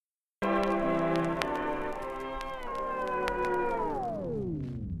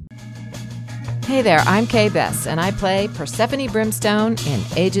Hey there, I'm Kay Bess, and I play Persephone Brimstone in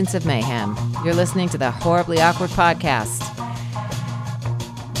Agents of Mayhem. You're listening to the Horribly Awkward Podcast.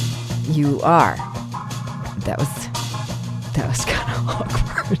 You are. That was kind of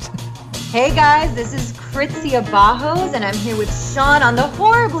awkward. Hey guys, this is Kritzia Bajos, and I'm here with Sean on the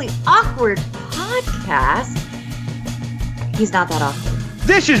Horribly Awkward Podcast. He's not that awkward.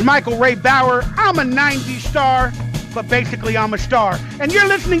 This is Michael Ray Bauer. I'm a 90s star, but basically I'm a star. And you're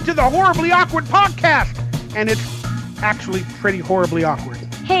listening to the Horribly Awkward Podcast. And it's actually pretty horribly awkward.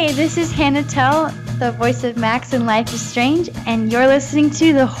 Hey, this is Hannah Tell, the voice of Max in Life is Strange, and you're listening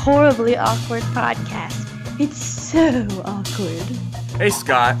to the Horribly Awkward Podcast. It's so awkward. Hey,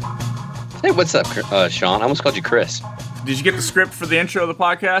 Scott. Hey, what's up, Sean? I almost called you Chris. Did you get the script for the intro of the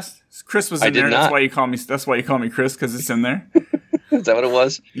podcast? Chris was in there. Not. That's why you call me Chris, because it's in there. Is that what it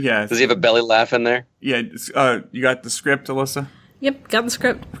was? Yeah. Does he have a belly laugh in there? Yeah. You got the script, Alyssa? Yep, got the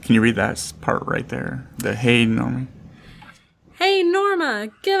script. Can you read that part right there? The hey, Norma. Hey, Norma,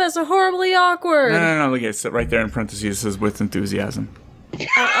 give us a horribly awkward. No. Look, it's right there in parentheses. It says with enthusiasm.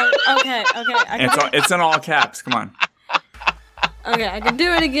 Okay. It's in all caps. Come on. Okay, I can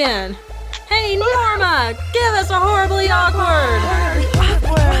do it again. Hey, Norma, give us a horribly awkward.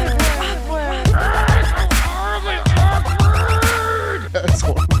 That's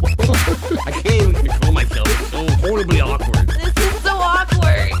horrible. I can't even control myself. It's so horribly awkward. This is so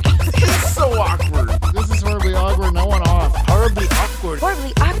awkward. It's so awkward. This is horribly awkward. No one off. Horribly awkward.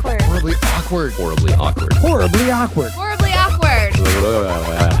 Horribly awkward. Horribly awkward. Horribly awkward. Horribly awkward. Horribly awkward.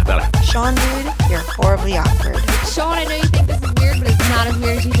 Sean, dude, you're horribly awkward. Sean, I know you think this is weird, but it's not as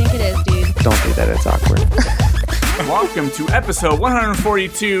weird as you think it is, dude. Don't do that. It's awkward. Welcome to episode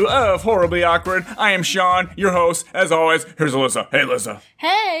 142 of Horribly Awkward. I am Sean, your host. As always, here's Alyssa. Hey, Alyssa.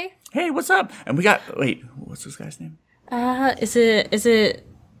 Hey. Hey, what's up? And we got, what's this guy's name? Is it?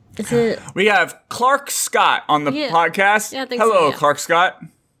 We have Clark Scott on the podcast. Yeah, I think so, Hello, yeah. Clark Scott.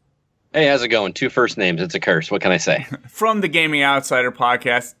 Hey, how's it going? 2 first names. It's a curse. What can I say? From the Gaming Outsider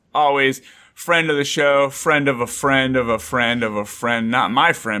podcast. Always friend of the show, friend of a friend of a friend of a friend. Not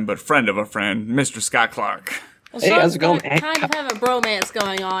my friend, but friend of a friend, Mr. Scott Clark. Well, Hey, how's it going? Kind of have a bromance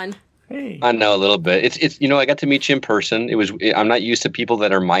going on. Hey. I know a little bit. It's I got to meet you in person. I'm not used to people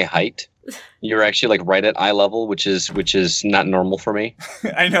that are my height. You're actually like right at eye level, which is not normal for me.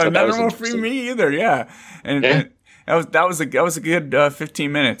 I know, So not that was normal for interesting. me either, yeah. And that was a good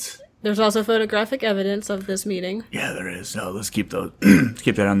 15 minutes. There's also photographic evidence of this meeting. Yeah, there is. So let's keep those.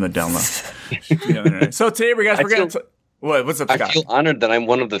 Keep that on the down low. So today, we're going to. What's up, Scott? I feel honored that I'm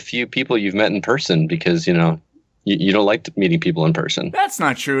one of the few people you've met in person because you don't like meeting people in person. That's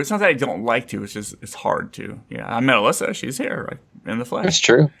not true. It's not that I don't like to. It's just it's hard to. Yeah, I met Alyssa. She's here, right in the flesh. That's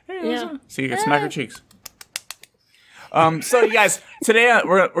true. Hey, Yeah. Alyssa. So you can smack her cheeks. So you guys, today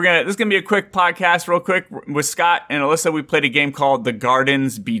this is gonna be a quick podcast, real quick with Scott and Alyssa. We played a game called The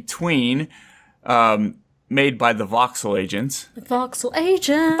Gardens Between, made by the Voxel Agents. The Voxel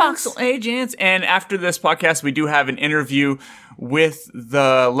Agents. Voxel Agents. And after this podcast, we do have an interview with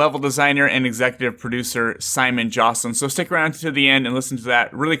the level designer and executive producer, Simon Jocelyn. So stick around to the end and listen to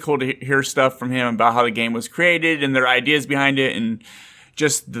that. Really cool to hear stuff from him about how the game was created and their ideas behind it and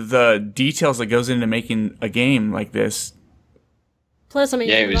just the details that goes into making a game like this. Plus, I mean,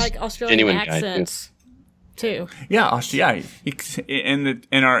 Yeah, it you was like Australian genuine guy, accents, too. Yeah,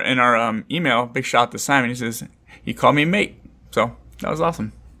 in our email, big shout out to Simon. He says he called me mate, so that was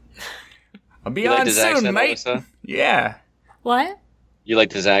awesome. I'll be You on liked his soon, accent, mate. Alyssa? Yeah. What? You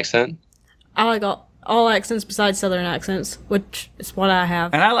liked his accent? I like all accents besides Southern accents, which is what I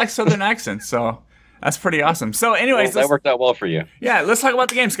have. And I like Southern accents, so that's pretty awesome. So, anyways, Well, that worked out well for you. yeah, let's talk about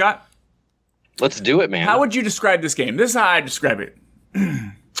the game, Scott. Let's do it, man. How would you describe this game? This is how I describe it.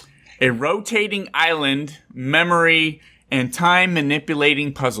 A rotating island, memory, and time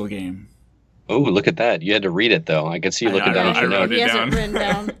manipulating puzzle game. Oh, look at that. You had to read it, though. I could see you looking down at I your wrote notes. it He has down. it written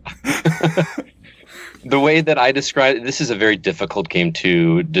down. The way that I describe it, this is a very difficult game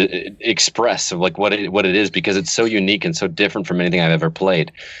to express of like what it is because it's so unique and so different from anything I've ever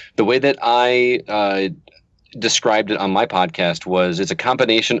played. The way that I described it on my podcast was it's a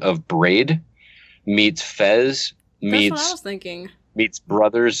combination of Braid meets Fez That's what I meets was thinking.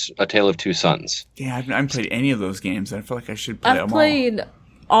 Brothers: A Tale of Two Sons. Yeah, I haven't played any of those games. I feel like I should play them I've played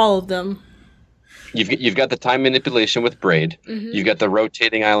all of them. You've got the time manipulation with Braid. Mm-hmm. You've got the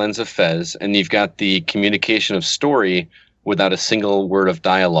rotating islands of Fez, and you've got the communication of story without a single word of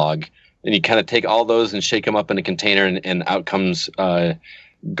dialogue. And you kind of take all those and shake them up in a container, and out comes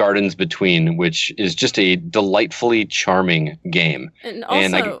Gardens Between, which is just a delightfully charming game. And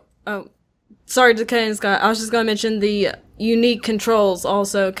also, sorry to Kane Scott. I was just going to mention the unique controls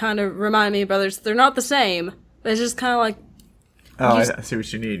also kind of remind me of others. They're not the same. It's just kind of like. Oh, I see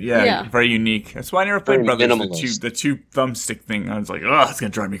what you need. Yeah, very unique. That's why I never played Very Brothers. minimalist. The two thumbstick thing. I was like, oh, it's gonna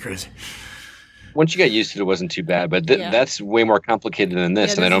drive me crazy. Once you got used to it, it wasn't too bad. But that's way more complicated than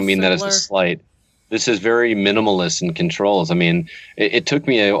this, and I don't mean that as a slight. This is very minimalist in controls. I mean, it took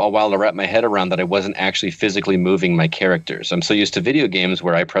me a while to wrap my head around that I wasn't actually physically moving my characters. I'm so used to video games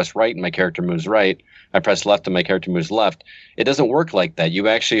where I press right and my character moves right. I press left and my character moves left. It doesn't work like that. You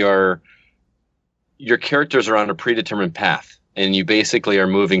actually are. Your characters are on a predetermined path. And you basically are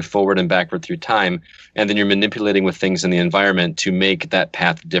moving forward and backward through time, and then you're manipulating with things in the environment to make that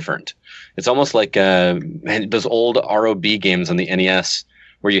path different. It's almost like those old ROB games on the NES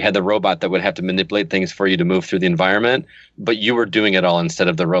where you had the robot that would have to manipulate things for you to move through the environment, but you were doing it all instead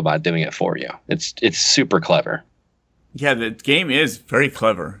of the robot doing it for you. It's super clever. Yeah, the game is very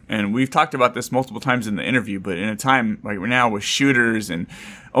clever, and we've talked about this multiple times in the interview, but in a time like now with shooters and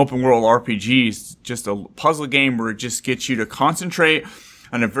open world RPGs, just a puzzle game where it just gets you to concentrate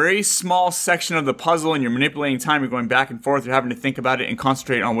on a very small section of the puzzle, and you're manipulating time, you're going back and forth, you're having to think about it and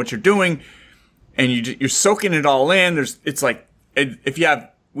concentrate on what you're doing, and you're soaking it all in. It's like, if you have,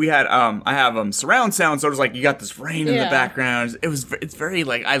 I have surround sound, so it's like you got this rain in the background. It's very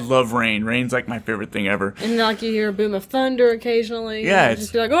like, I love rain. Rain's like my favorite thing ever. And like you hear a boom of thunder occasionally. Yeah, and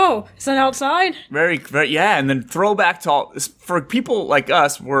just be like, oh, is that outside? Very, yeah. And then throwback to all, for people like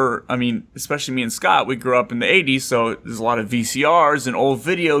us, especially me and Scott, we grew up in the 80s, so there's a lot of VCRs and old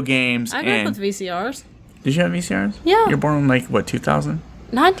video games. I grew up with VCRs. Did you have VCRs? Yeah. You're born in like, what, 2000?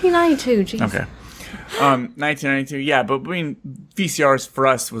 1992, geez. Okay. 1992, yeah, but VCRs for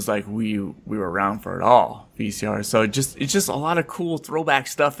us was like we were around for it all. VCRs, so it's just a lot of cool throwback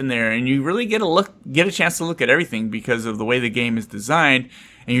stuff in there, and you really get a chance to look at everything because of the way the game is designed,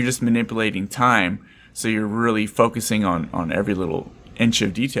 and you're just manipulating time, so you're really focusing on every little inch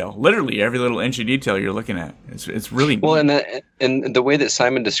of detail. Literally every little inch of detail you're looking at. It's really neat. Well, and the way that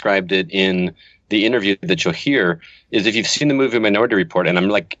Simon described it in the interview that you'll hear is, if you've seen the movie Minority Report, and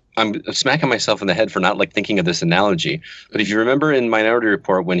I'm smacking myself in the head for not thinking of this analogy, but if you remember in Minority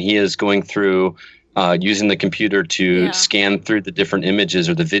Report when he is going through using the computer to scan through the different images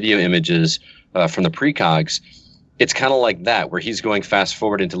or the video images from the precogs, it's kind of like that, where he's going fast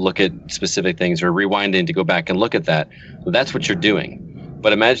forwarding to look at specific things or rewinding to go back and look at that. Well, that's what you're doing.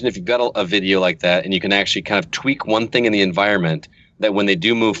 But imagine if you've got a video like that and you can actually kind of tweak one thing in the environment that when they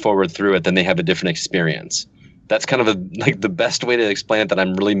do move forward through it, then they have a different experience. That's kind of the best way to explain it that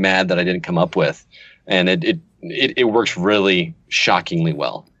I'm really mad that I didn't come up with. And it works really shockingly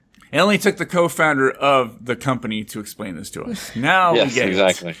well. It only took the co-founder of the company to explain this to us. Now yes, we get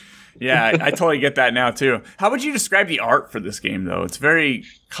exactly. it. Yeah, I totally get that now too. How would you describe the art for this game though? It's very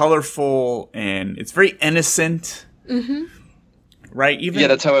colorful and it's very innocent. Mm-hmm. Right? Yeah,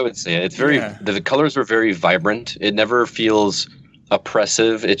 that's how I would say it. It's very the colors are very vibrant. It never feels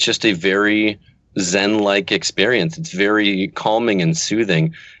oppressive. It's just a very Zen-like experience. It's very calming and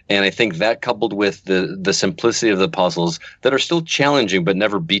soothing. And I think that, coupled with the simplicity of the puzzles that are still challenging but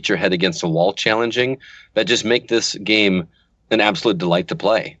never beat your head against a wall challenging, that just make this game an absolute delight to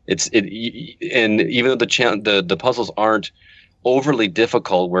play. And even though the puzzles aren't overly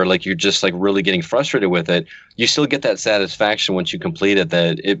difficult where like you're just like really getting frustrated with it, you still get that satisfaction once you complete it,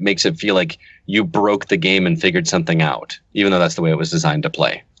 that it makes it feel like you broke the game and figured something out, even though that's the way it was designed to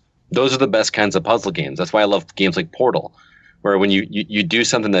play. Those are the best kinds of puzzle games. That's why I love games like Portal, where when you do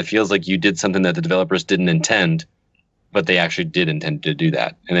something that feels like you did something that the developers didn't intend, but they actually did intend to do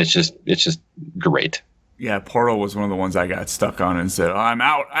that. And it's just great. Yeah, Portal was one of the ones I got stuck on and said, I'm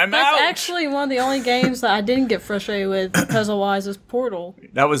out. That's actually one of the only games that I didn't get frustrated with puzzle-wise is Portal.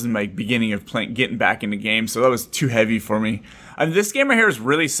 That was my beginning of getting back into games, so that was too heavy for me. And this game right here is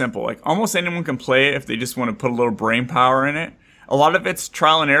really simple. Like, almost anyone can play it if they just want to put a little brain power in it. A lot of it's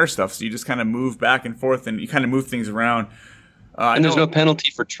trial and error stuff, so you just kind of move back and forth and you kind of move things around. And there's no penalty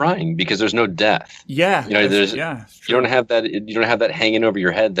for trying because there's no death. Yeah, you don't have that. You don't have that hanging over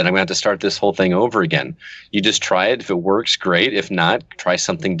your head that I'm going to have to start this whole thing over again. You just try it. If it works, great. If not, try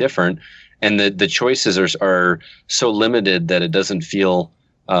something different. And the choices are so limited that it doesn't feel.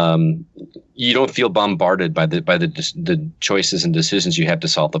 You don't feel bombarded by the choices and decisions you have to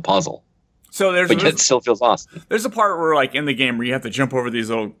solve the puzzle. So but it still feels awesome. There's a part where, like, in the game where you have to jump over these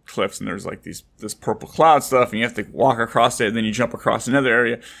little cliffs, and there's like this purple cloud stuff, and you have to walk across it, and then you jump across another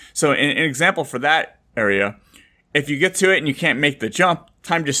area. So, an example for that area, if you get to it and you can't make the jump,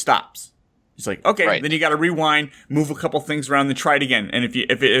 time just stops. It's like, okay, right. Then you got to rewind, move a couple things around, then try it again. And if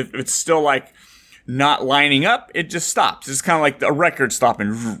it's still like not lining up, it just stops. It's kind of like a record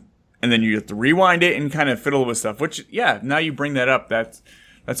stopping. and then you have to rewind it and kind of fiddle with stuff. Which, yeah, now you bring that up, that's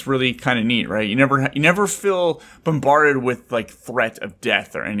really kind of neat, right? You never feel bombarded with like threat of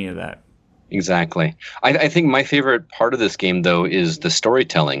death or any of that. Exactly. I think my favorite part of this game, though, is the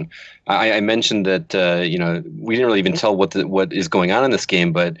storytelling. I mentioned that we didn't really even tell what is going on in this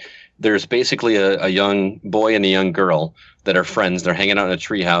game, but there's basically a young boy and a young girl that are friends. They're hanging out in a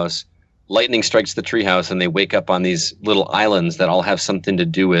treehouse. Lightning strikes the treehouse, and they wake up on these little islands that all have something to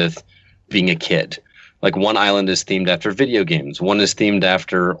do with being a kid. Like one island is themed after video games. One is themed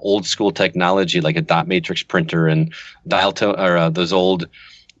after old school technology, like a dot matrix printer and dial tone, or those old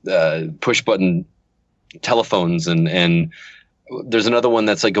push button telephones, and there's another one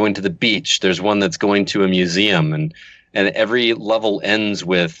that's like going to the beach. There's one that's going to a museum, and every level ends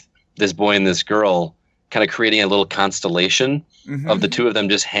with this boy and this girl kind of creating a little constellation of the two of them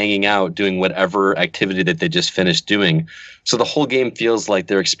just hanging out, doing whatever activity that they just finished doing. So the whole game feels like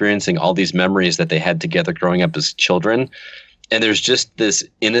they're experiencing all these memories that they had together growing up as children. And there's just this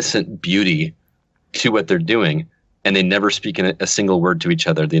innocent beauty to what they're doing. And they never speak a single word to each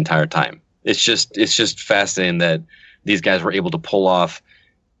other the entire time. It's just fascinating that these guys were able to pull off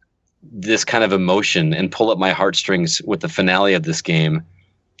this kind of emotion and pull up my heartstrings with the finale of this game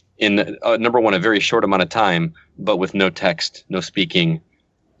in number one, a very short amount of time, but with no text, no speaking,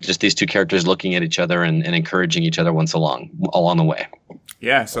 just these two characters looking at each other and encouraging each other along the way.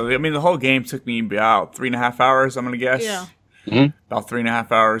 Yeah, so I mean, the whole game took me about 3.5 hours. I'm gonna guess. Yeah. About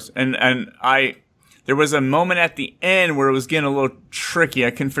 3.5 hours, and there was a moment at the end where it was getting a little tricky.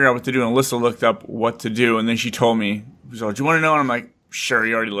 I couldn't figure out what to do, and Alyssa looked up what to do, and then she told me, "So, do you want to know?" And I'm like, "Sure,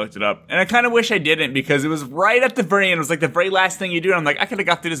 you already looked it up." And I kind of wish I didn't, because it was right at the very end. It was like the very last thing you do, and I'm like, I could have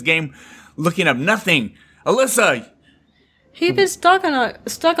got through this game looking up nothing. Alyssa! He'd been stuck on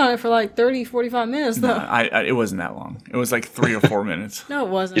it for like 30, 45 minutes, though. It wasn't that long. It was like 3 or 4 minutes. No, it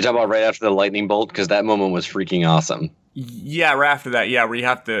wasn't. You're talking about right after the lightning bolt? Because that moment was freaking awesome. Yeah, right after that, where you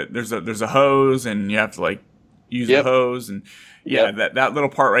have to, there's a hose, and you have to like use the hose, and that little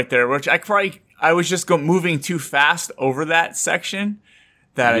part right there, which I was just moving too fast over that section.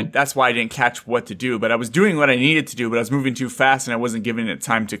 That's why I didn't catch what to do, but I was doing what I needed to do, but I was moving too fast and I wasn't giving it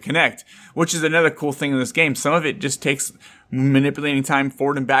time to connect, which is another cool thing in this game. Some of it just takes manipulating time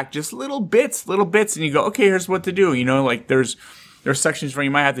forward and back, just little bits, and you go, okay, here's what to do. Like there's sections where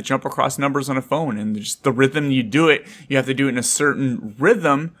you might have to jump across numbers on a phone, and just the rhythm you do it, you have to do it in a certain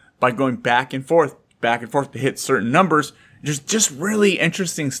rhythm by going back and forth to hit certain numbers. There's just really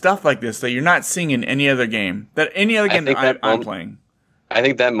interesting stuff like this that you're not seeing in any other game that I'm playing. I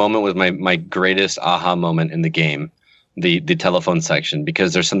think that moment was my greatest aha moment in the game, the telephone section,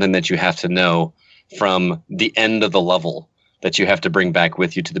 because there's something that you have to know from the end of the level that you have to bring back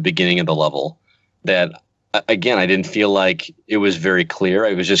with you to the beginning of the level. That, again, I didn't feel like it was very clear.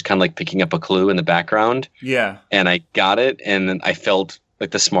 I was just kind of like picking up a clue in the background. Yeah. And I got it, and then I felt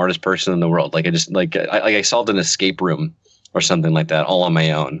like the smartest person in the world. Like I solved an escape room or something like that, all on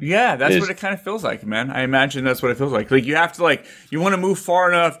my own. Yeah, that's what it kind of feels like, man. I imagine that's what it feels like. Like, you have to, you want to move far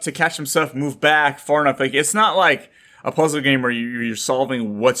enough to catch some stuff, move back far enough. Like, it's not like a puzzle game where you're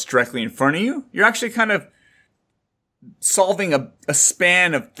solving what's directly in front of you. You're actually kind of solving a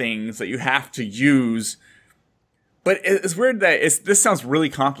span of things that you have to use. But it's weird that this sounds really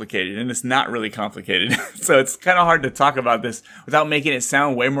complicated, and it's not really complicated. So it's kind of hard to talk about this without making it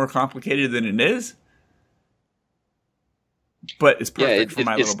sound way more complicated than it is. But it's perfect for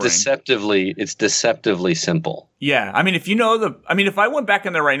my little brain. It's deceptively simple. Yeah, I mean, if I went back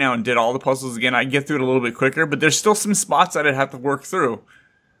in there right now and did all the puzzles again, I'd get through it a little bit quicker. But there's still some spots that I'd have to work through.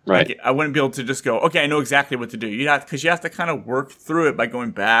 Right. Like, I wouldn't be able to just go, okay, I know exactly what to do. Because you have to kind of work through it by going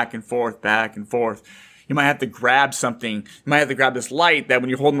back and forth, back and forth. You might have to grab something. You might have to grab this light that when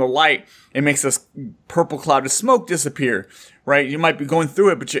you're holding the light, it makes this purple cloud of smoke disappear, right? You might be going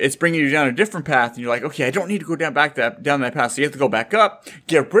through it, but it's bringing you down a different path. And you're like, okay, I don't need to go down that path. So you have to go back up,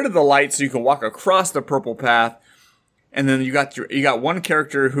 get rid of the light so you can walk across the purple path. And then you got one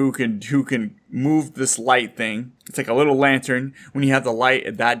character who can move this light thing. It's like a little lantern. When you have the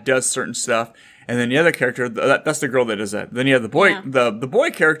light, that does certain stuff. And then the other character, that's the girl that does that. Then you have the boy, the boy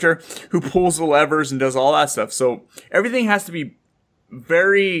character who pulls the levers and does all that stuff. So everything has to be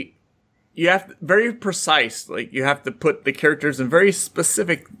very precise. Like, you have to put the characters in very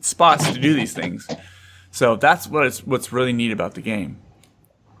specific spots to do these things. So that's what's really neat about the game.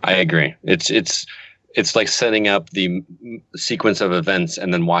 I agree. It's like setting up the sequence of events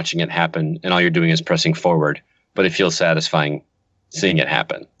and then watching it happen, and all you're doing is pressing forward. But it feels satisfying seeing it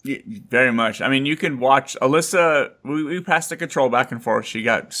happen. Yeah, very much. I mean, you can watch Alyssa. We passed the control back and forth. She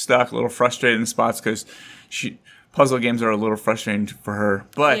got stuck, a little frustrated in spots because puzzle games are a little frustrating for her.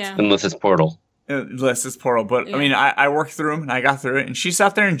 But Yeah. Unless it's Portal. unless it's Portal. But I mean, I worked through them and I got through it, and she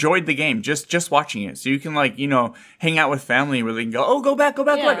sat there and enjoyed the game just watching it. So you can hang out with family where they can go back,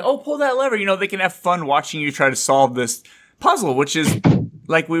 Yeah. pull that lever. They can have fun watching you try to solve this puzzle, which is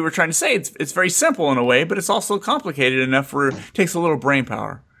like we were trying to say. It's very simple in a way, but it's also complicated enough where it takes a little brain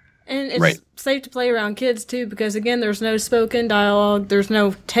power. And it's Right. safe to play around kids, too, because, again, there's no spoken dialogue, there's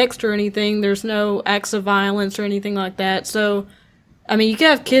no text or anything, there's no acts of violence or anything like that. So, I mean, you can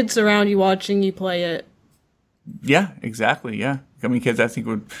have kids around you watching you play it. Yeah, exactly. Yeah, I mean, kids I think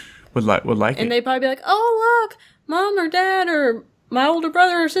would like it. And they'd probably be like, oh, look, mom or dad or my older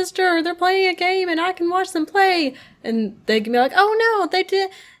brother or sister, they're playing a game and I can watch them play. And they can be like, oh, no,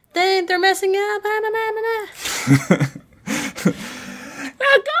 they're messing up.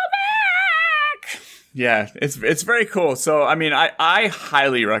 Now go back! Yeah, it's very cool. So, I mean, I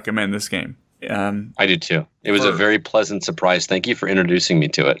highly recommend this game. I do too. It was a very pleasant surprise. Thank you for introducing me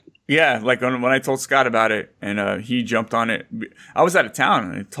to it. Yeah, like when I told Scott about it, and he jumped on it. I was out of town,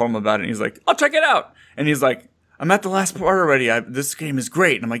 and I told him about it, and he's like, "I'll check it out." And he's like, "I'm at the last part already. This game is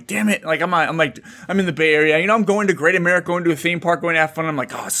great." And I'm like, "Damn it!" Like I'm in the Bay Area. I'm going to Great America, going to a theme park, going to have fun. I'm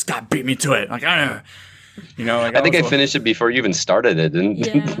like, "Oh, Scott beat me to it." Like, I think I finished it before you even started it,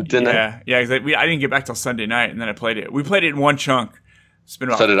 didn't I? Yeah. Exactly. I didn't get back till Sunday night, and then I played it. We played it in one chunk. It's been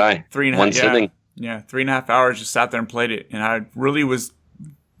about So did I. 3.5 One sitting. Yeah, 3.5 hours. Just sat there and played it, and I really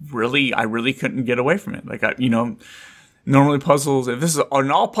couldn't get away from it. Like normally puzzles. If this is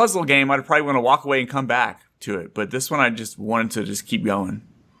an all puzzle game, I'd probably want to walk away and come back to it. But this one, I just wanted to just keep going.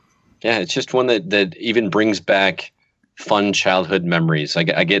 Yeah, it's just one that even brings back fun childhood memories. I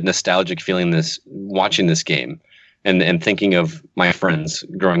get nostalgic feeling watching this game and thinking of my friends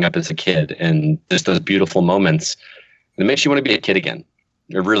growing up as a kid and just those beautiful moments. It makes you want to be a kid again.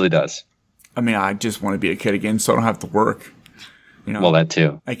 It really does. I mean, I just want to be a kid again, so I don't have to work. Well, that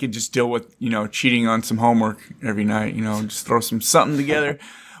too. I could just deal with cheating on some homework every night. Just throw something together.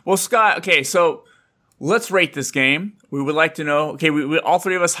 Well, Scott, okay, so let's rate this game. We would like to know. Okay, we all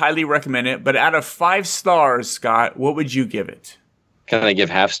three of us highly recommend it, but out of 5 stars, Scott, what would you give it? Can I give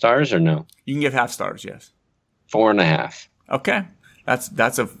half stars or no? You can give half stars, yes. 4.5. Okay,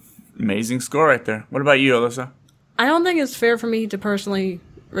 that's a amazing score right there. What about you, Alyssa? I don't think it's fair for me to personally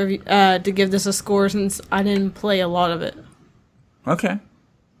to give this a score since I didn't play a lot of it. Okay,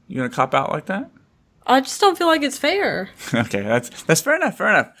 you gonna cop out like that? I just don't feel like it's fair. Okay, that's fair enough. Fair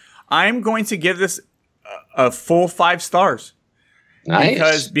enough. I'm going to give this a full 5 stars.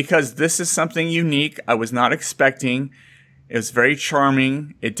 Nice. Because this is something unique. I was not expecting. It was very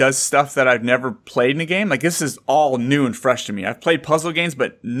charming. It does stuff that I've never played in a game. Like this is all new and fresh to me. I've played puzzle games,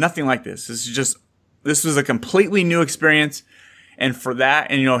 but nothing like this. This was a completely new experience. And for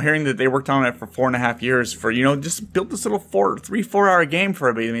that, and hearing that they worked on it for 4.5 years for just build this little 3-4 hour game for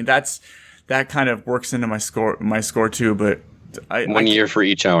everybody. I mean, that kind of works into my score too. But 1 year for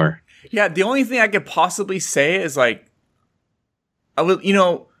each hour. Yeah, the only thing I could possibly say is like, I will,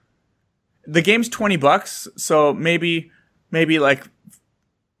 the game's $20, so maybe like,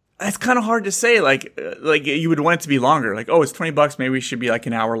 it's kind of hard to say. Like you would want it to be longer. Like, oh, it's $20, maybe it should be like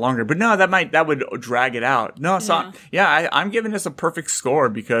an hour longer. But no, that would drag it out. No, so I'm giving this a perfect score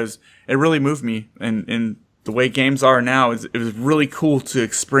because it really moved me. And the way games are now, it was really cool to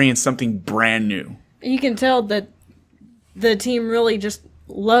experience something brand new. You can tell that the team really just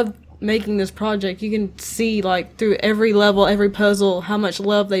loved making this project. You can see like through every level, every puzzle, how much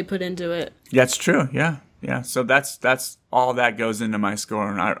love they put into it. That's true. Yeah. So that's all that goes into my score,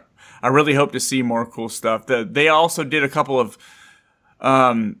 and I really hope to see more cool stuff. They also did a couple of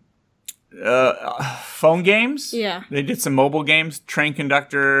phone games. Yeah. They did some mobile games, Train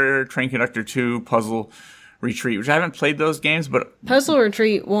Conductor 2, Puzzle Retreat, which I haven't played those games, but Puzzle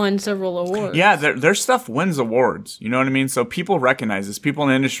Retreat won several awards. Yeah, their stuff wins awards. You know what I mean? So people recognize this. People in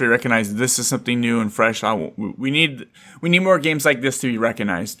the industry recognize this is something new and fresh. We need more games like this to be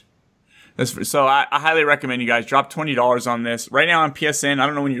recognized. So I highly recommend you guys drop $20 on this right now on PSN. I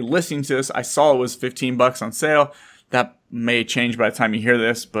don't know when you're listening to this. I saw it was $15 on sale. That may change by the time you hear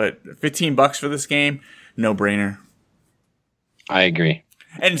this, but $15 for this game, no brainer. I agree.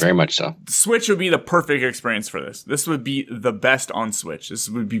 And very much so. Switch would be the perfect experience for this. This would be the best on Switch. This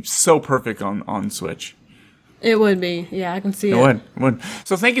would be so perfect on Switch. It would be. Yeah, I can see it. It would.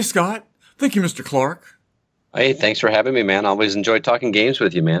 So thank you, Scott. Thank you, Mr. Clark. Hey, thanks for having me, man. I always enjoy talking games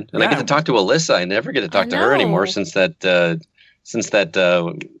with you, man. And I get to talk to Alyssa. I never get to talk to her anymore since that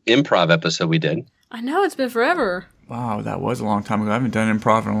improv episode we did. I know, it's been forever. Wow, that was a long time ago. I haven't done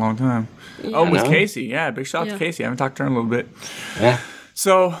improv in a long time. Yeah. Oh, with Casey. Yeah, big shout out to Casey. I haven't talked to her in a little bit. Yeah.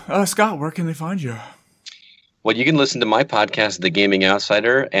 So, Scott, where can they find you? Well, you can listen to my podcast, The Gaming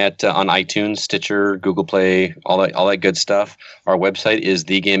Outsider, at on iTunes, Stitcher, Google Play, all that good stuff. Our website is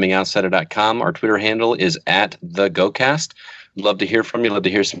thegamingoutsider.com. Our Twitter handle is @thegocast. Love to hear from you. Love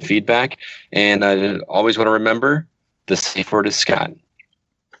to hear some feedback. And I always want to remember, the safe word is Scott.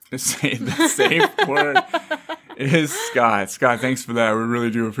 The safe word is Scott. Scott, thanks for that. We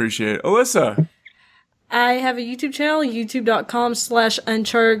really do appreciate it. Alyssa. I have a YouTube channel,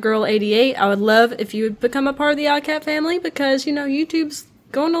 youtube.com/UnchartedGirl88. I would love if you would become a part of the Oddcat family because, YouTube's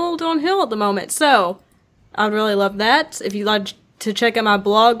going a little downhill at the moment. So I would really love that. If you'd like to check out my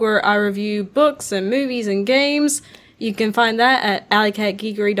blog where I review books and movies and games, you can find that at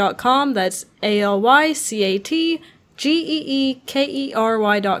alleycatgeekery.com. That's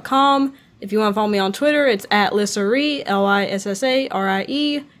ALYCATGEEKERY.com. If you want to follow me on Twitter, it's at Lissarie,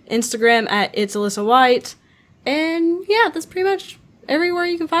 LISSARIE. Instagram at It's Alyssa White. And yeah, that's pretty much everywhere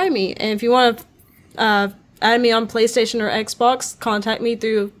you can find me. And if you want to add me on PlayStation or Xbox, contact me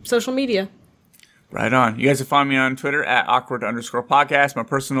through social media. Right on. You guys can find me on Twitter at awkward_podcast. My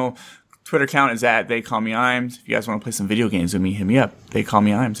personal Twitter account is at They Call Me Imes. If you guys want to play some video games with me, hit me up. They Call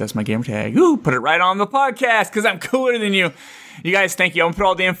Me Imes. That's my gamer tag. Ooh, put it right on the podcast because I'm cooler than you. You guys, thank you. I'm going to put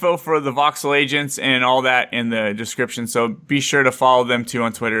all the info for the Voxel agents and all that in the description. So be sure to follow them too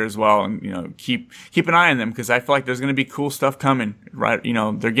on Twitter as well. And, keep an eye on them because I feel like there's going to be cool stuff coming. Right.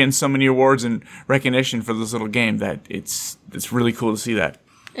 They're getting so many awards and recognition for this little game that it's really cool to see that.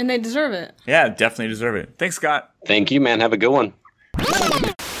 And they deserve it. Yeah, definitely deserve it. Thanks, Scott. Thank you, man. Have a good one.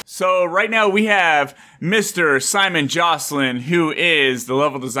 So right now we have Mr. Simon Jocelyn, who is the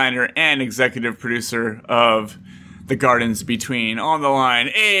level designer and executive producer of The Gardens Between, on the line.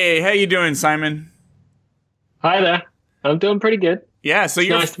 Hey, how you doing, Simon? Hi there. I'm doing pretty good. Yeah, so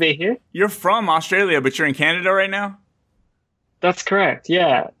you're nice to be here. You're from Australia, but you're in Canada right now? That's correct,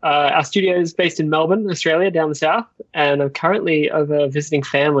 yeah. Our studio is based in Melbourne, Australia, down the south, and I'm currently over visiting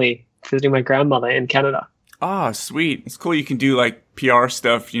family, visiting my grandmother in Canada. Oh, sweet. It's cool you can do like PR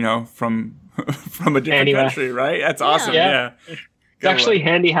stuff, from a different country, right? That's awesome. Yeah. It's actually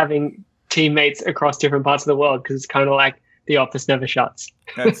handy having teammates across different parts of the world because it's kind of like the office never shuts.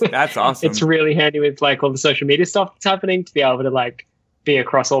 That's awesome. It's really handy with like all the social media stuff that's happening to be able to like be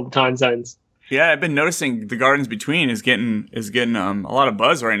across all the time zones. Yeah, I've been noticing The Gardens Between is getting a lot of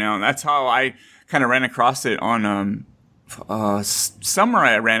buzz right now, and that's how I kind of ran across it on summer.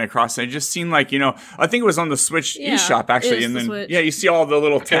 I ran across it. It just seemed like, I think it was on the Switch eShop actually, and then Switch. Yeah, you see all the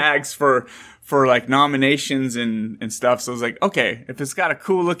little tags for like nominations and stuff. So I was like, okay, if it's got a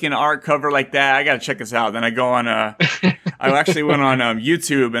cool looking art cover like that, I got to check this out. Then I go on I actually went on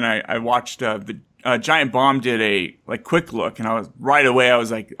YouTube and I watched the Giant Bomb did a like quick look, and I was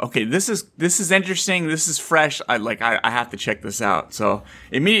like, okay, this is interesting. This is fresh. I have to check this out. So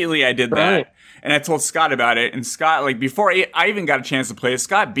immediately I did that. Right. And I told Scott about it, and Scott, like, before I even got a chance to play it,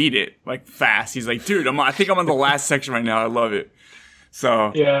 Scott beat it, like, fast. He's like, dude, I think I'm on the last section right now. I love it.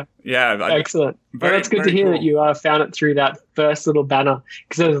 So, yeah. Excellent. Well, that's good to hear that you found it through that first little banner,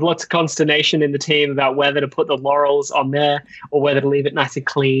 because there was lots of consternation in the team about whether to put the laurels on there or whether to leave it nice and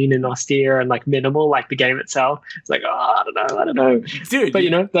clean and austere and, like, minimal, like the game itself. It's like, I don't know. Dude. But,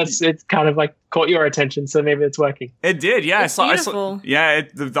 it's kind of, like, caught your attention, so maybe it's working. It did, yeah. It's beautiful. Yeah,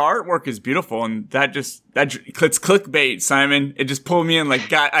 the artwork is beautiful, and it's clickbait, Simon. It just pulled me in,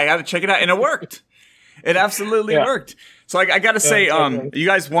 like, I got to check it out, and it worked. It absolutely worked. So I got to say, you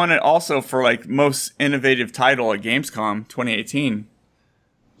guys won it also for like most innovative title at Gamescom 2018.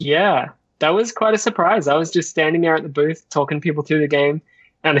 Yeah, that was quite a surprise. I was just standing there at the booth talking people through the game,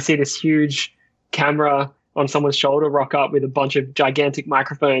 and I see this huge camera on someone's shoulder rock up with a bunch of gigantic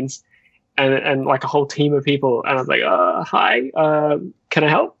microphones and like a whole team of people. And I was like, hi, can I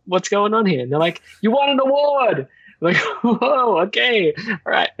help? What's going on here? And they're like, you won an award. Like, whoa, okay, all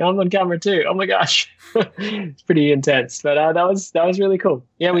right, I'm on camera too. Oh my gosh, it's pretty intense, but that was really cool.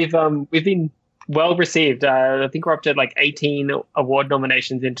 Yeah, we've been well received. I think we're up to like 18 award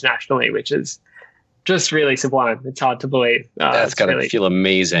nominations internationally, which is just really sublime. It's hard to believe. That's got to feel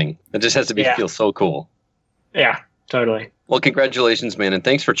amazing. It just has to feel so cool. Yeah, totally. Well, congratulations, man, and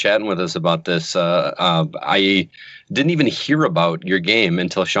thanks for chatting with us about this. I didn't even hear about your game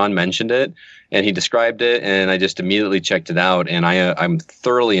until Sean mentioned it, and he described it, and I just immediately checked it out, and I'm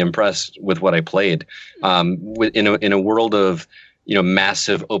thoroughly impressed with what I played. In a world of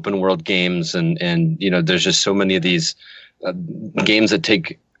massive open world games, and there's just so many of these games that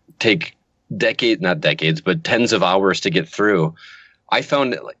take not decades, but tens of hours to get through. I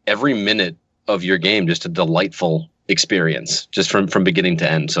found every minute of your game just a delightful experience, just from beginning to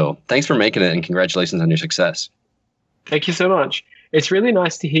end. So thanks for making it, and congratulations on your success. Thank you so much. It's really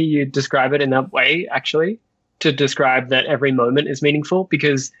nice to hear you describe it in that way, actually, to describe that every moment is meaningful,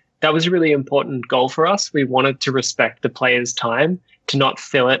 because that was a really important goal for us. We wanted to respect the player's time, to not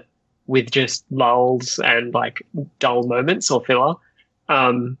fill it with just lulls and like dull moments or filler.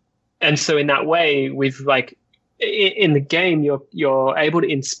 And so in that way, we've like in the game, you're able to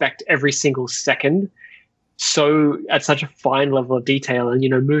inspect every single second so at such a fine level of detail, and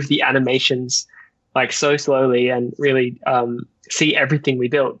move the animations like so slowly and really see everything we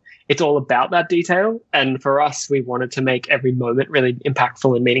built. It's all about that detail, and for us, we wanted to make every moment really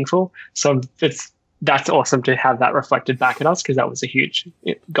impactful and meaningful. So that's awesome to have that reflected back at us, because that was a huge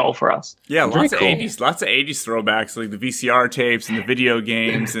goal for us. Yeah, lots of 80s throwbacks, like the VCR tapes and the video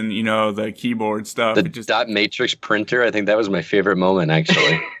games and the keyboard stuff. The dot matrix printer, I think that was my favorite moment,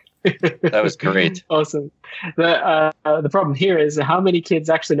 actually. That was great. Awesome. The problem here is how many kids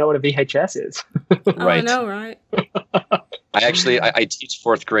actually know what a VHS is. Right. I know, right? I teach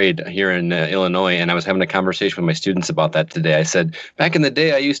 4th grade here in Illinois, and I was having a conversation with my students about that today. I said, back in the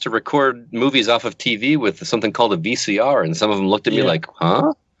day, I used to record movies off of TV with something called a VCR, and some of them looked at me like,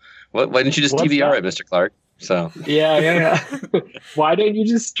 huh? Why didn't you just DVR it, Mr. Clark? So Yeah. Why don't you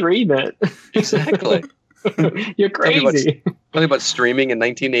just stream it? Exactly. You're crazy. Tell me about streaming in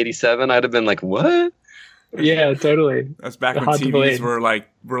 1987. I'd have been like, what? Yeah, totally. That's back when TVs were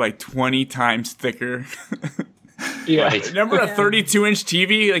like 20 times thicker. Yeah. Right. Remember a 32-inch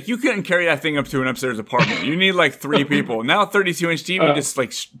TV? Like, you couldn't carry that thing up to an upstairs apartment. You need like 3 people. Now, a 32-inch TV, you just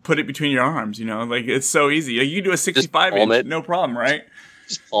like put it between your arms. Like it's so easy. Like, you do a 65-inch, no problem, right?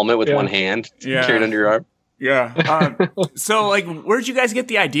 Just palm it with one hand, carry it under your arm. Yeah. So, like, where'd you guys get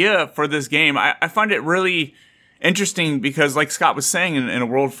the idea for this game? I find it really interesting because, like Scott was saying, in a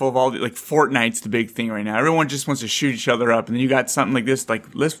world full of all like Fortnite's the big thing right now. Everyone just wants to shoot each other up, and then you got something like this. Like,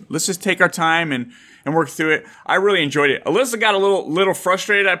 let's just take our time and work through it. I really enjoyed it. Alyssa got a little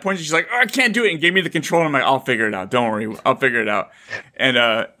frustrated at points. She's like, "Oh, I can't do it," and gave me the control. And I'm like, "I'll figure it out. Don't worry, I'll figure it out." And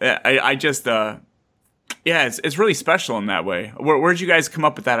I just it's really special in that way. Where'd you guys come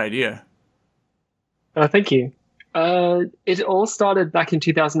up with that idea? Thank you. It all started back in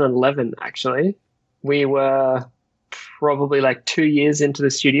 2011, actually. We were probably like 2 years into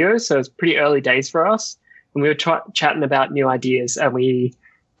the studio, so it's pretty early days for us. And we were chatting about new ideas, and we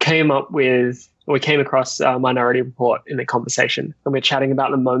came across Minority Report in the conversation. And we're chatting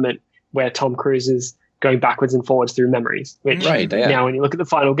about the moment where Tom Cruise is going backwards and forwards through memories, which now when you look at the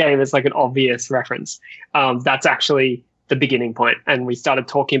final game, it's like an obvious reference. That's actually the beginning point. And we started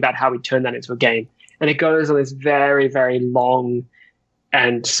talking about how we turn that into a game. And it goes on this very, very long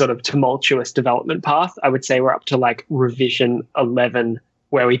and sort of tumultuous development path. I would say we're up to like revision 11,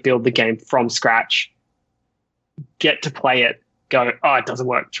 where we build the game from scratch, get to play it, go, oh, it doesn't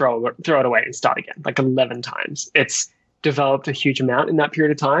work, throw it away and start again, like 11 times. It's developed a huge amount in that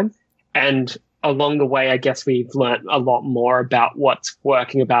period of time. And along the way, I guess we've learned a lot more about what's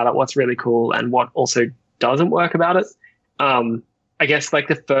working about it, what's really cool, and what also doesn't work about it. I guess like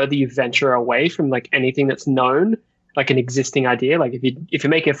the further you venture away from like anything that's known, like an existing idea, like if you're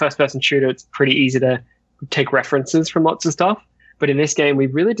making a first-person shooter, it's pretty easy to take references from lots of stuff. But in this game, we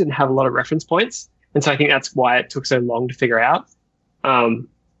really didn't have a lot of reference points. And so I think that's why it took so long to figure out.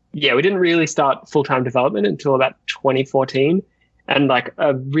 We didn't really start full-time development until about 2014. And like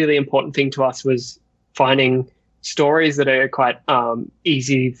a really important thing to us was finding stories that are quite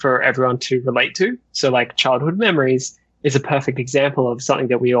easy for everyone to relate to. So like childhood memories is a perfect example of something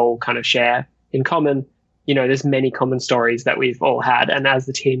that we all kind of share in common. There's many common stories that we've all had. And as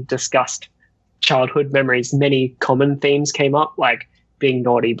the team discussed childhood memories, many common themes came up, like being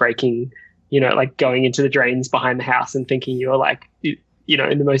naughty, breaking, like going into the drains behind the house and thinking you're like, in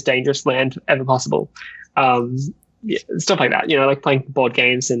the most dangerous land ever possible. Stuff like that, like playing board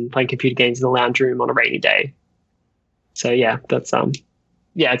games and playing computer games in the lounge room on a rainy day. So yeah, that's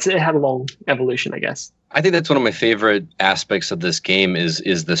it had a long evolution, I guess. I think that's one of my favorite aspects of this game is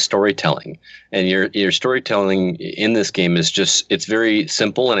the storytelling. And your storytelling in this game is it's very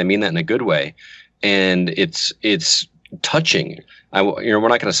simple, and I mean that in a good way. And it's touching. We're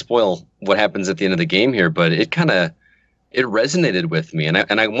not going to spoil what happens at the end of the game here, but it resonated with me. And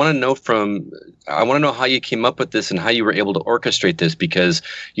I want to know how you came up with this and how you were able to orchestrate this, because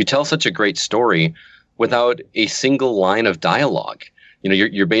you tell such a great story without a single line of dialogue.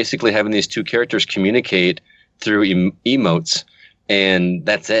 You're basically having these two characters communicate through emotes, and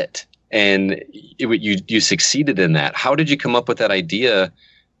that's it. And you succeeded in that. How did you come up with that idea?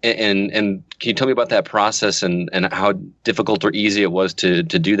 And can you tell me about that process and how difficult or easy it was to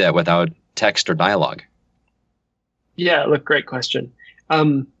do that without text or dialogue? Yeah, look, great question.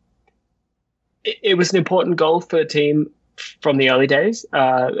 It was an important goal for the team from the early days.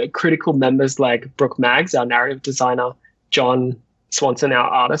 Critical members like Brooke Maggs, our narrative designer, John Swanson, our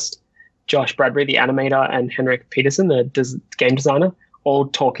artist, Josh Bradbury, the animator, and Henrik Peterson, the game designer, all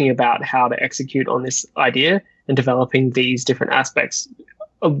talking about how to execute on this idea and developing these different aspects.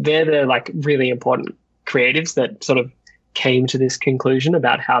 They're the like really important creatives that sort of came to this conclusion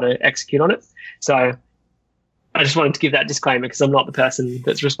about how to execute on it. So I just wanted to give that disclaimer because I'm not the person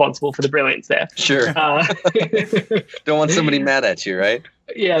that's responsible for the brilliance there. Sure. Don't want somebody mad at you, right?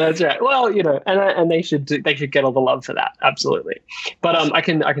 Yeah, that's right. Well, and they should get all the love for that. Absolutely. But I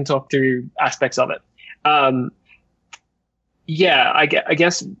can talk through aspects of it. I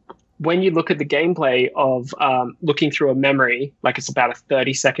guess when you look at the gameplay of looking through a memory, like it's about a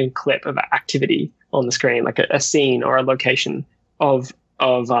 30-second clip of activity on the screen, like a scene or a location of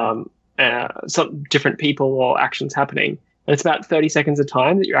some different people or actions happening. And it's about 30 seconds of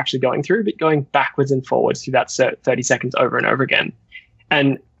time that you're actually going through, but going backwards and forwards through that 30 seconds over and over again.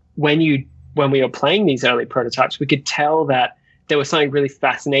 And when we were playing these early prototypes, we could tell that there was something really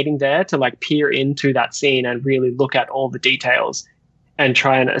fascinating there to like peer into that scene and really look at all the details and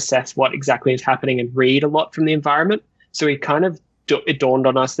try and assess what exactly is happening and read a lot from the environment. So it dawned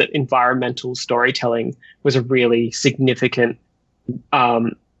on us that environmental storytelling was a really significant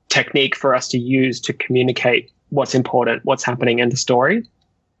technique for us to use to communicate what's important, what's happening in the story.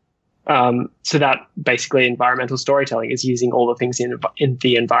 So that basically environmental storytelling is using all the things in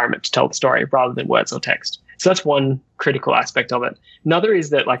the environment to tell the story rather than words or text. So that's one critical aspect of it. Another is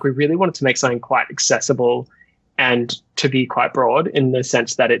that like we really wanted to make something quite accessible and to be quite broad in the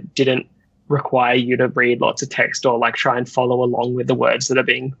sense that it didn't require you to read lots of text or like try and follow along with the words that are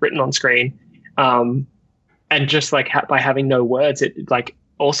being written on screen. And just like by having no words, it like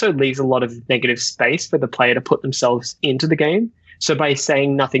also leaves a lot of negative space for the player to put themselves into the game. So by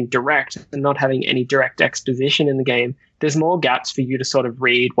saying nothing direct and not having any direct exposition in the game, there's more gaps for you to sort of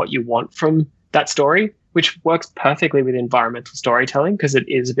read what you want from that story, which works perfectly with environmental storytelling because it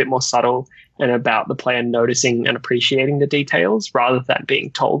is a bit more subtle and about the player noticing and appreciating the details rather than being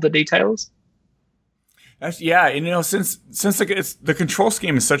told the details. Since the control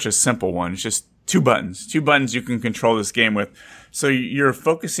scheme is such a simple one, it's just two buttons you can control this game with. So you're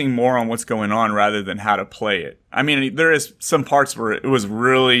focusing more on what's going on rather than how to play it. I mean, there is some parts where it was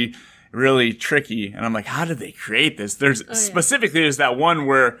really, really tricky. And I'm like, how did they create this? Specifically, there's that one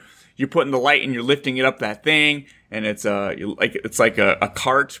where you're putting the light and you're lifting it up that thing. And it's like a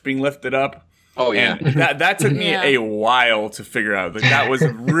cart being lifted up. Oh yeah. And that took me a while to figure out. Like that was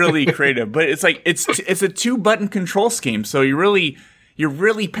really creative, but it's like, it's a 2-button control scheme. So you're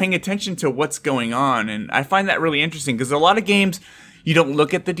really paying attention to what's going on. And I find that really interesting because a lot of games, you don't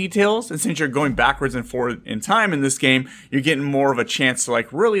look at the details. And since you're going backwards and forward in time in this game, you're getting more of a chance to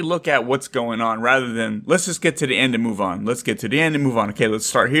like really look at what's going on rather than let's just get to the end and move on. Let's get to the end and move on. Okay, let's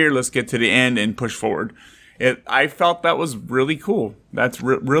start here. Let's get to the end and push forward. I felt that was really cool. That's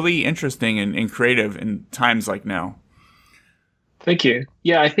really interesting and creative in times like now. Thank you.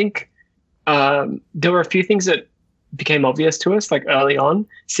 Yeah, I think there were a few things that became obvious to us like early on.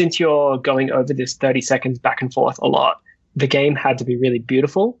 Since you're going over this 30 seconds back and forth a lot, the game had to be really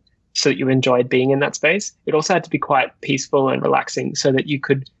beautiful so that you enjoyed being in that space. It also had to be quite peaceful and relaxing so that you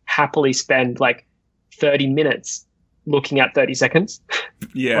could happily spend like 30 minutes looking at 30 seconds.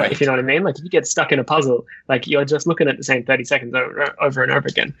 Yeah. Right, if you know what I mean? Like if you get stuck in a puzzle, like you're just looking at the same 30 seconds over and over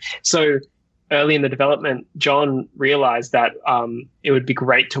again. So early in the development, John realized that it would be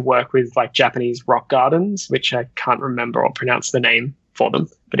great to work with like Japanese rock gardens, which I can't remember or pronounce the name for them.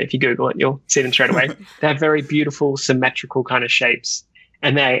 But if you Google it, you'll see them straight away. They have very beautiful, symmetrical kind of shapes.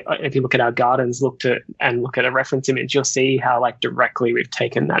 And if you look at our gardens, look at a reference image, you'll see how like directly we've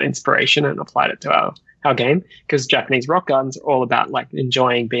taken that inspiration and applied it to our game. Because Japanese rock gardens are all about like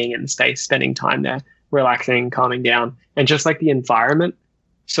enjoying being in the space, spending time there, relaxing, calming down. And just like the environment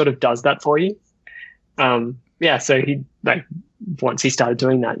sort of does that for you. So he like once he started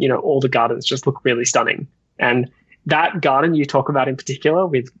doing that, all the gardens just look really stunning. And that garden you talk about in particular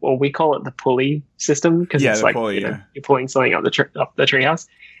we call it the pulley system because it's like pulley, you're pulling something up the treehouse.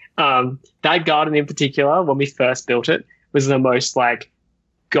 That garden in particular, when we first built it, was the most like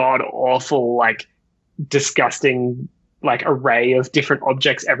god awful, like disgusting, like array of different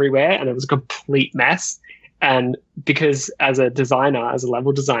objects everywhere, and it was a complete mess. And because as a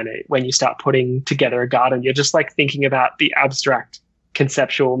level designer, when you start putting together a garden, you're just like thinking about the abstract,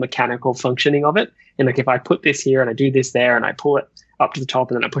 conceptual, mechanical functioning of it. And like if I put this here and I do this there and I pull it up to the top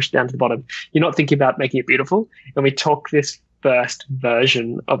and then I push it down to the bottom, you're not thinking about making it beautiful. And we took this first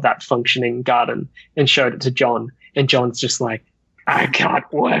version of that functioning garden and showed it to John. And John's just like I can't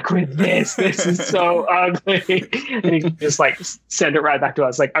work with this. This is so ugly. And he just like send it right back to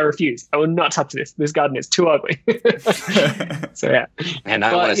us. Like, I refuse. I will not touch this. This garden is too ugly. So yeah. And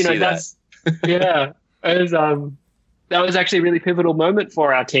I want to see that. Yeah. It was, that was actually a really pivotal moment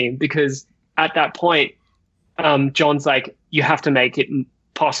for our team, because at that point, John's like, you have to make it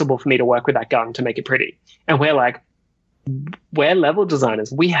possible for me to work with that garden to make it pretty. And we're like, we're level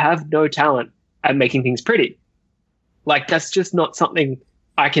designers. We have no talent at making things pretty. Like, that's just not something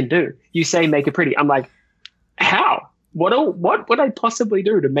I can do. You say make it pretty. I'm like, how? What would I possibly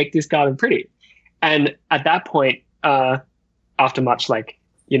do to make this garden pretty? And at that point, after much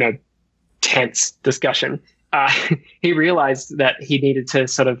tense discussion, he realized that he needed to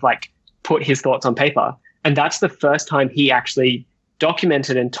sort of like put his thoughts on paper. And that's the first time he actually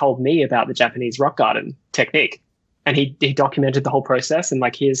documented and told me about the Japanese rock garden technique. And he documented the whole process, and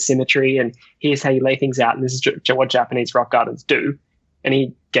like, here's symmetry and here's how you lay things out. And this is what Japanese rock gardens do. And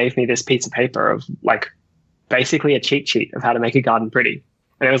he gave me this piece of paper of like basically a cheat sheet of how to make a garden pretty.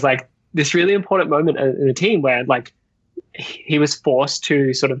 And it was like this really important moment in the team where like he was forced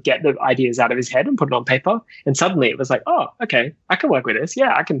to sort of get the ideas out of his head and put it on paper. And suddenly it was like, oh, okay, I can work with this.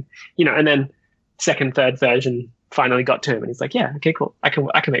 Yeah, I can, and then second, third version finally got to him, and he's like, yeah, okay, cool. I can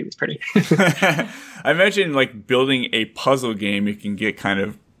make this pretty. I imagine like building a puzzle game, it can get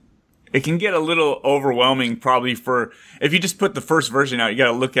a little overwhelming probably if you just put the first version out. You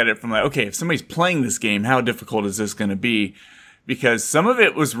got to look at it from like, okay, if somebody's playing this game, how difficult is this going to be? Because some of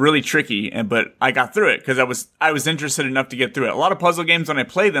it was really tricky, but I got through it because I was interested enough to get through it. A lot of puzzle games, when I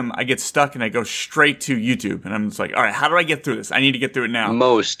play them, I get stuck and I go straight to YouTube, and I'm just like, all right, how do I get through this? I need to get through it now.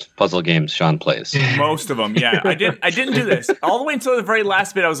 Most puzzle games Sean plays. Most of them, yeah. I didn't do this all the way until the very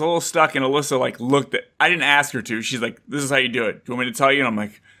last bit. I was a little stuck, and Alyssa like looked at. I didn't ask her to. She's like, "This is how you do it. Do you want me to tell you?" And I'm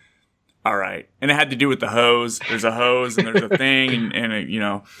like, "All right." And it had to do with the hose. There's a hose, and there's a thing, and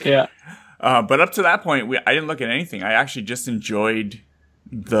yeah. But up to that point, I didn't look at anything. I actually just enjoyed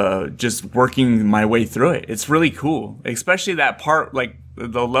just working my way through it. It's really cool, especially that part, like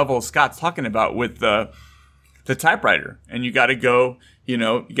the level Scott's talking about with the typewriter, and you got to go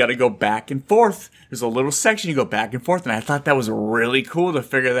back and forth. There's a little section you go back and forth, and I thought that was really cool to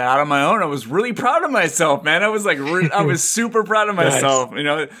figure that out on my own. I was really proud of myself, man. I was like, I was super proud of myself.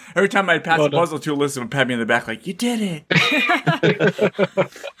 Nice. Every time I'd pass a puzzle to Alyssa, would pat me in the back like, you did it.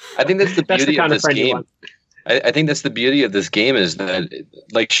 I think that's the beauty of this game. I think that's the beauty of this game, is that,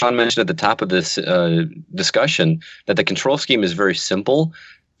 like Sean mentioned at the top of this discussion, that the control scheme is very simple.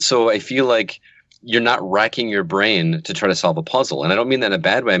 So I feel like you're not racking your brain to try to solve a puzzle. And I don't mean that in a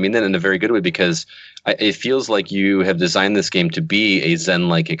bad way. I mean that in a very good way, because it feels like you have designed this game to be a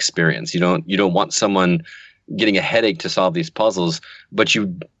Zen-like experience. You don't want someone getting a headache to solve these puzzles, but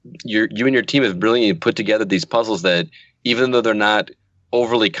you and your team have brilliantly put together these puzzles that, even though they're not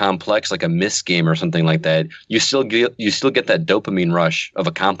overly complex, like a Myst game or something like that, you still get that dopamine rush of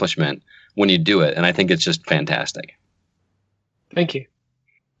accomplishment when you do it. And I think it's just fantastic. Thank you.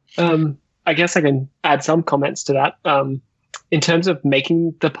 I guess I can add some comments to that. In terms of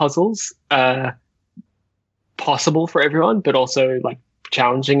making the puzzles possible for everyone, but also like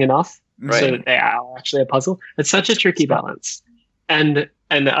challenging enough so that they are actually a puzzle. It's such a tricky balance. And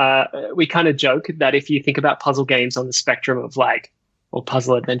we kind of joke that if you think about puzzle games on the spectrum of or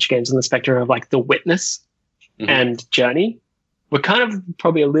puzzle adventure games on the spectrum of like The Witness and Journey, we're kind of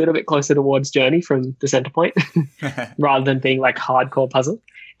probably a little bit closer towards Journey from the center point rather than being like hardcore puzzle.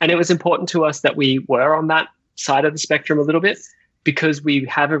 And it was important to us that we were on that side of the spectrum a little bit, because we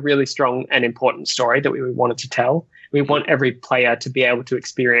have a really strong and important story that we wanted to tell. We want every player to be able to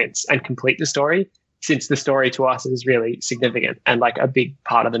experience and complete the story, since the story to us is really significant and like a big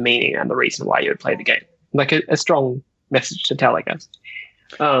part of the meaning and the reason why you would play the game. Like a strong message to tell, I guess.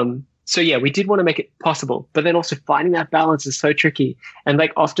 So yeah, we did want to make it possible, but then also finding that balance is so tricky. And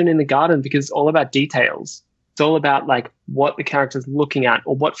like often in the garden, because it's all about details, it's all about like what the character's looking at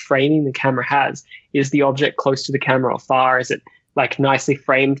or what framing the camera has. Is the object close to the camera or far? Is it like nicely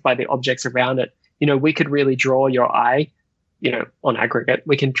framed by the objects around it? We could really draw your eye, on aggregate,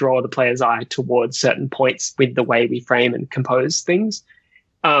 we can draw the player's eye towards certain points with the way we frame and compose things.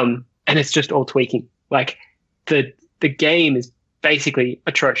 And it's just all tweaking. Like the game is basically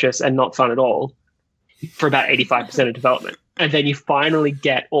atrocious and not fun at all for about 85% of development. And then you finally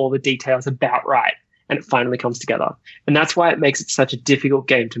get all the details about right, and it finally comes together. And that's why it makes it such a difficult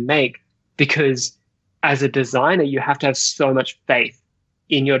game to make, because as a designer, you have to have so much faith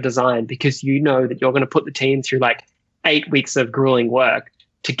in your design, because you know that you're going to put the team through like 8 weeks of grueling work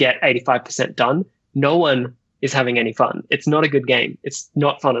to get 85% done. No one is having any fun. It's not a good game. It's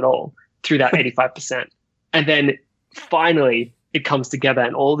not fun at all through that 85%. And then finally, it comes together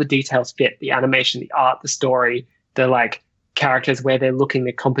and all the details fit, the animation, the art, the story, the like characters, where they're looking,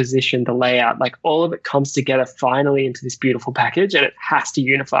 the composition, the layout, like all of it comes together finally into this beautiful package, and it has to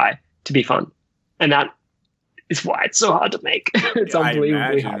unify to be fun. And that is why it's so hard to make. It's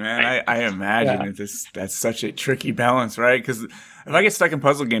unbelievably hard. I imagine that's such a tricky balance, right? Because if I get stuck in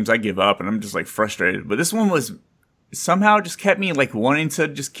puzzle games, I give up and I'm just like frustrated. But this one was somehow just kept me like wanting to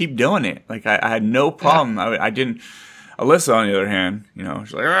just keep doing it. Like I had no problem. I didn't. Alyssa, on the other hand, you know,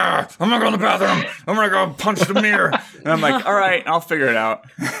 she's like, I'm gonna go in the bathroom. I'm gonna go punch the mirror. And I'm like, all right, I'll figure it out.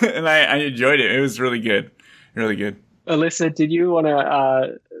 And I enjoyed it. It was really good. Really good. Alyssa, did you want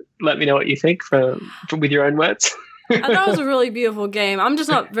to let me know what you think with your own words? I thought it was a really beautiful game. I'm just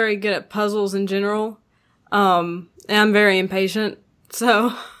not very good at puzzles in general. And I'm very impatient.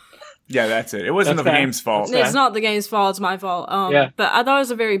 So... Yeah, that's it. It wasn't the game's fault. It's not the game's fault. It's my fault. But I thought it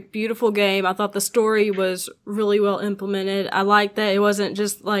was a very beautiful game. I thought the story was really well implemented. I liked that it wasn't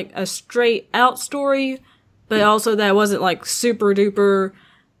just like a straight out story, but also that it wasn't like super duper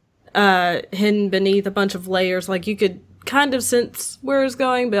hidden beneath a bunch of layers. Like you could kind of sense where it's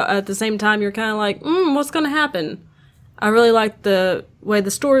going, but at the same time you're kind of like, what's going to happen? I really liked the way the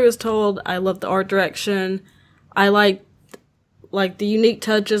story was told. I loved the art direction. I liked like the unique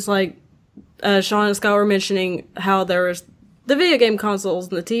touches, like Sean and Scott were mentioning how there was the video game consoles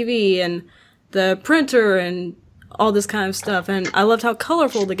and the TV and the printer and all this kind of stuff. And I loved how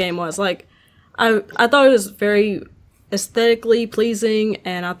colorful the game was. Like, I thought it was very aesthetically pleasing,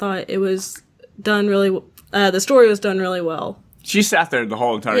 and I thought it was done really, the story was done really well. She sat there the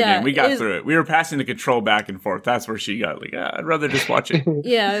whole entire game. We got through it. We were passing the control back and forth. That's where she got like, I'd rather just watch it.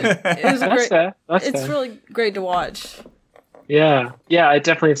 Yeah, it was great. That's it's fair. really great to watch. Yeah, I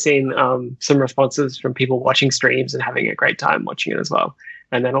definitely have seen some responses from people watching streams and having a great time watching it as well.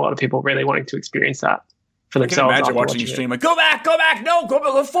 And then a lot of people really wanting to experience that for themselves. I can imagine watching a stream like, go back, no,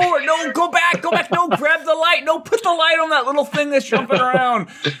 go forward, no, go back, no, grab the light, no, put the light on that little thing that's jumping around.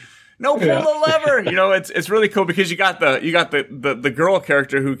 No, pull the lever. You know, it's really cool because you got the girl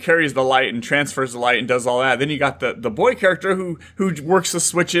character who carries the light and transfers the light and does all that. Then you got the boy character who works the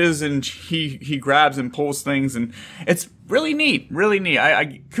switches and he grabs and pulls things, and it's really neat, really neat.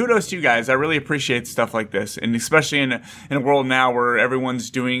 I kudos to you guys. I really appreciate stuff like this, and especially in a world now where everyone's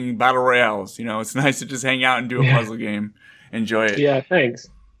doing battle royales. You know, it's nice to just hang out and do a puzzle game. Enjoy it. Yeah, thanks.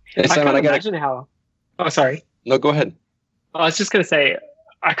 Hey, Simon, I can't imagine how. Oh, sorry. No, go ahead. I was just going to say,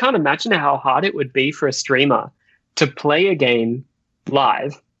 I can't imagine how hard it would be for a streamer to play a game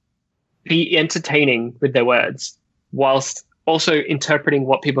live, be entertaining with their words, whilst also interpreting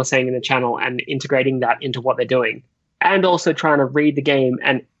what people are saying in the channel and integrating that into what they're doing, and also trying to read the game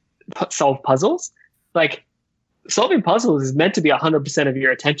and solve puzzles. Like, solving puzzles is meant to be 100% of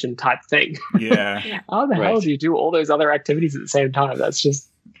your attention type thing. Yeah. How the hell do you do all those other activities at the same time? That's just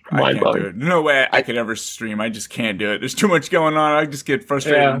mind-blowing. No way I could ever stream. I just can't do it. There's too much going on. I just get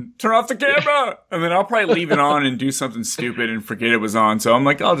frustrated. Yeah. Turn off the camera, and then I'll probably leave it on and do something stupid and forget it was on. So I'm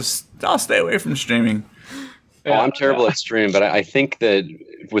like, I'll stay away from streaming. I'm terrible at streaming, but I think that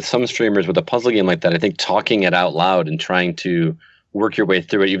with some streamers with a puzzle game like that, I think talking it out loud and trying to work your way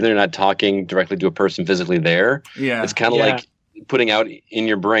through it, even though you're not talking directly to a person physically there, it's kind of like putting out in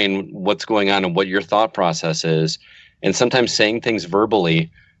your brain what's going on and what your thought process is, and sometimes saying things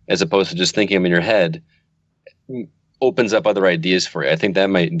verbally as opposed to just thinking them in your head opens up other ideas for you. I think that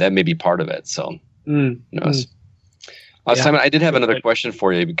may be part of it. So, who knows? Simon, I did have another question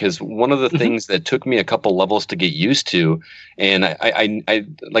for you, because one of the things that took me a couple levels to get used to, and I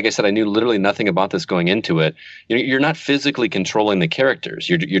like I said, I knew literally nothing about this going into it. You're not physically controlling the characters.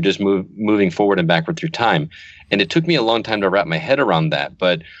 You're just moving forward and backward through time. And it took me a long time to wrap my head around that.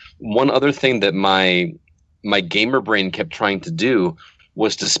 But one other thing that my gamer brain kept trying to do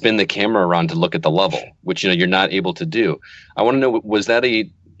was to spin the camera around to look at the level, which you're not able to do. I want to know, was that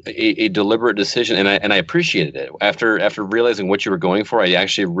a deliberate decision? And I appreciated it. After realizing what you were going for, I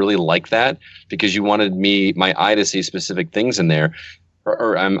actually really liked that, because you wanted my eye to see specific things in there.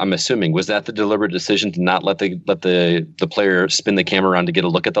 Or I'm assuming, was that the deliberate decision to not let the player spin the camera around to get a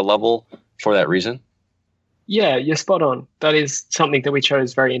look at the level for that reason? Yeah, you're spot on. That is something that we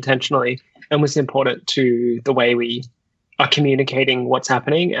chose very intentionally and was important to the way we are communicating what's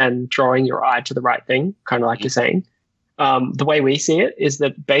happening and drawing your eye to the right thing, kind of like you're saying. The way we see it is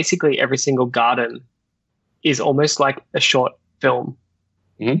that basically every single garden is almost like a short film.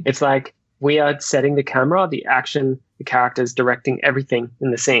 Mm-hmm. It's like we are setting the camera, the action, the characters, directing everything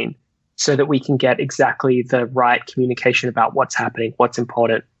in the scene so that we can get exactly the right communication about what's happening, what's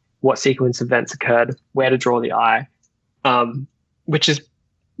important, what sequence of events occurred, where to draw the eye, which is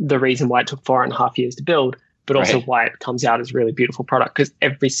the reason why it took 4.5 years to build. but also Right. why it comes out as a really beautiful product, because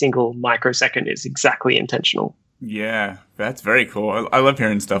every single microsecond is exactly intentional. Yeah, that's very cool. I love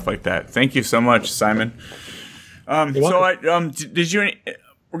hearing stuff like that. Thank you so much, Simon. Did you?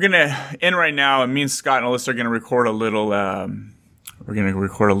 We're gonna end right now, and me and Scott and Alyssa are gonna record a little. We're gonna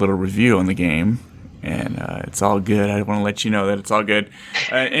record a little review on the game, and it's all good. I want to let you know that it's all good.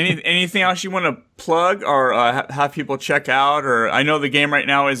 Anything else you want to plug or have people check out? Or I know the game right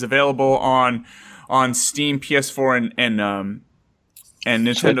now is available on Steam, PS4, and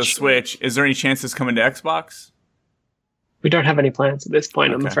Nintendo Switch. Is there any chance it's coming to Xbox? We don't have any plans at this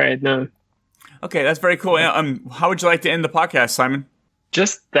point, I'm Okay. afraid. No. Okay, that's very cool. How would you like to end the podcast, Simon?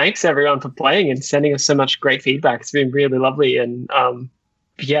 Just thanks everyone for playing and sending us so much great feedback. It's been really lovely. And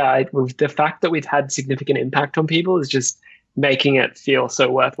with the fact that we've had significant impact on people is just making it feel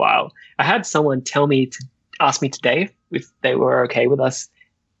so worthwhile. I had someone ask me today if they were okay with us,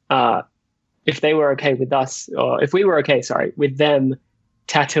 or if we were okay, with them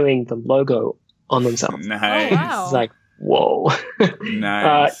tattooing the logo on themselves. Nice. Oh, wow. It's like, whoa.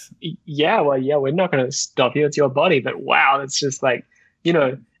 Nice. We're not going to stop you. It's your body. But wow, it's just like,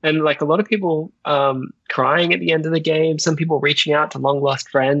 and like a lot of people crying at the end of the game, some people reaching out to long lost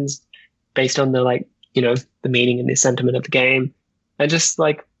friends based on the the meaning and the sentiment of the game. And just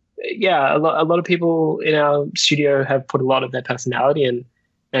like, a lot of people in our studio have put a lot of their personality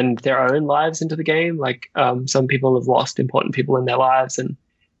and their own lives into the game. Like some people have lost important people in their lives, and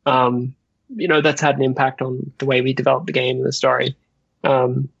that's had an impact on the way we develop the game and the story.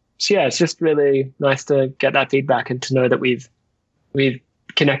 It's just really nice to get that feedback and to know that we've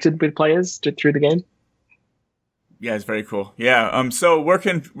connected with players through the game. Yeah, it's very cool. Yeah. So where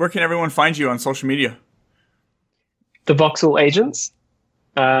can everyone find you on social media? The Voxel Agents,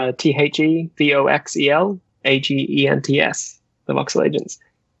 TheVoxel Agents, the Voxel Agents,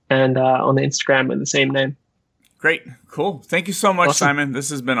 and on Instagram with the same name. Great. Cool. Thank you so much, Awesome. Simon. This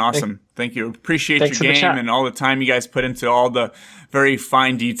has been awesome. Thank you. Appreciate Thanks for your the game chat. and all the time you guys put into all the very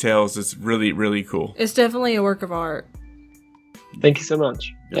fine details. It's really, really cool. It's definitely a work of art. Thank you so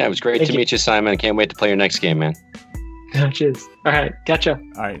much. Yeah, it was great Thank to you. meet you, Simon. I can't wait to play your next game, man. Cheers. All right. Gotcha.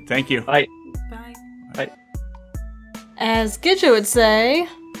 All right. Thank you. Bye. Bye. Bye. As Gidget would say,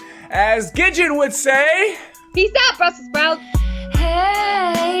 Peace out, Brussels sprouts.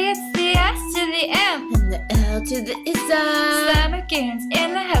 Hey, it's the S to the M and the L to the Isa. Slammer Games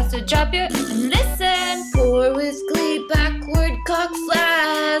in the house, so drop your and listen. Pour with glee, backward cock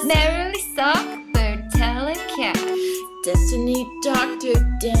flash. Merrily sock, bird telecast. Destiny doctor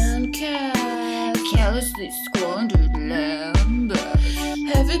downcast. Carelessly squandered lamb.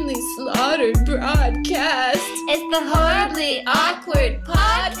 Heavenly slaughtered broadcast. It's the Horribly Awkward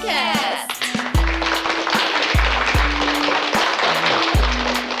Podcast.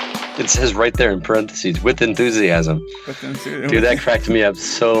 It says right there in parentheses, with enthusiasm. Dude, that cracked me up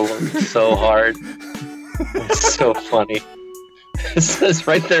so hard. It's so funny. It says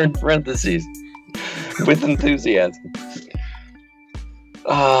right there in parentheses, with enthusiasm.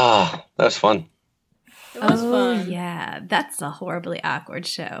 Ah, that was fun. it was fun. Yeah, that's a Horribly Awkward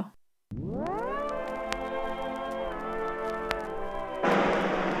show.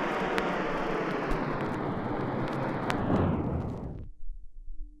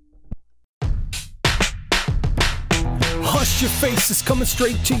 Hush Your Face is coming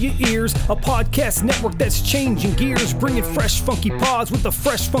straight to your ears. A podcast network that's changing gears, bringing fresh funky pods with a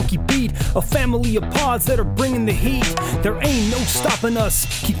fresh funky beat. A family of pods that are bringing the heat. There ain't no stopping us.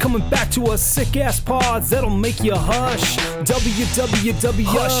 Keep coming back to us, sick ass pods that'll make you hush. www.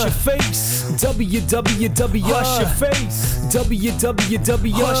 Hush Your Face. www. Hush Your Face.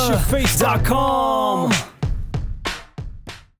 www. HushYourFace.com.